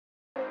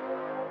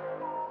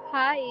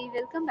Hi,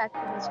 welcome back to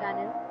my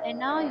channel. And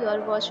now you are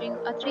watching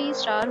a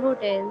 3-star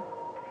hotel.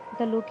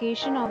 The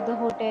location of the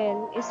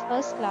hotel is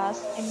first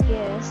class and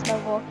guests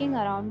love walking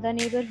around the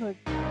neighborhood.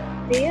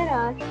 There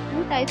are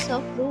two types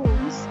of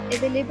rooms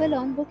available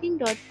on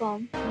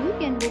booking.com. You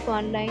can book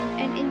online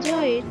and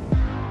enjoy it.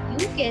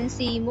 You can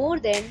see more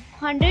than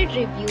 100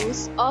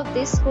 reviews of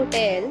this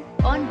hotel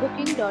on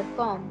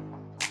booking.com.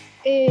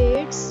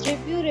 Its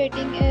review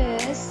rating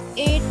is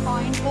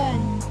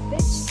 8.1,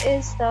 which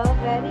is the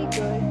very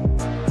good.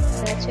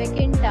 The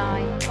check-in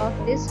time of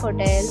this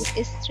hotel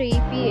is 3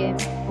 p.m.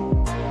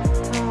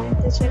 and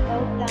the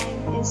check-out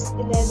time is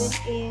 11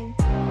 a.m.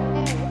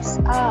 Pets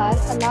are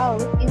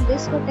allowed in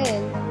this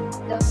hotel.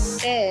 The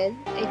hotel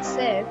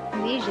accepts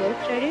major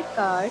credit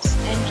cards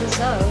and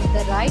reserves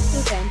the right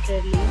to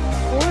temporarily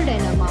hold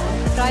an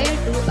amount prior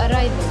to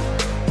arrival.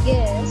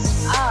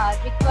 Guests are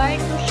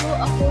required to show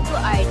a photo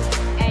ID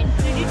and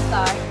credit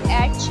card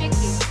at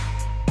check-in.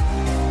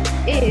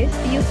 If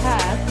you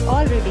have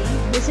already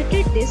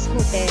visited this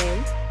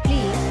hotel,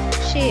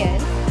 please share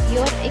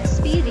your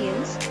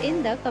experience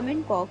in the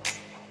comment box.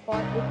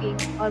 For booking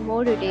or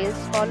more details,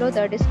 follow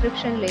the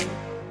description link.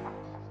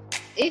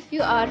 If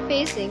you are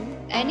facing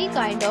any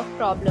kind of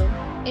problem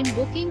in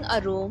booking a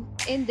room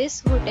in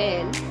this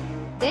hotel,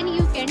 then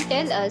you can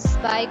tell us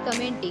by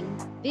commenting.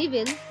 We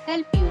will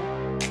help you.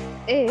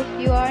 If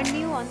you are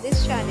new on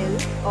this channel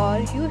or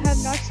you have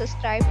not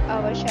subscribed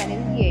our channel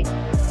yet,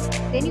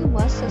 then you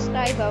must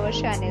subscribe our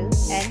channel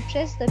and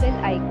press the bell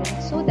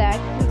icon so that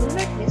you do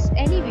not miss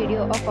any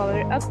video of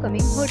our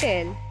upcoming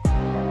hotel.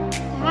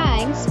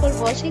 Thanks for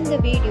watching the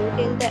video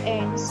till the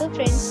end. So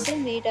friends, we'll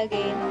meet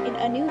again in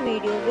a new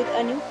video with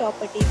a new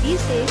property. Be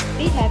safe,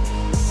 be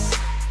happy.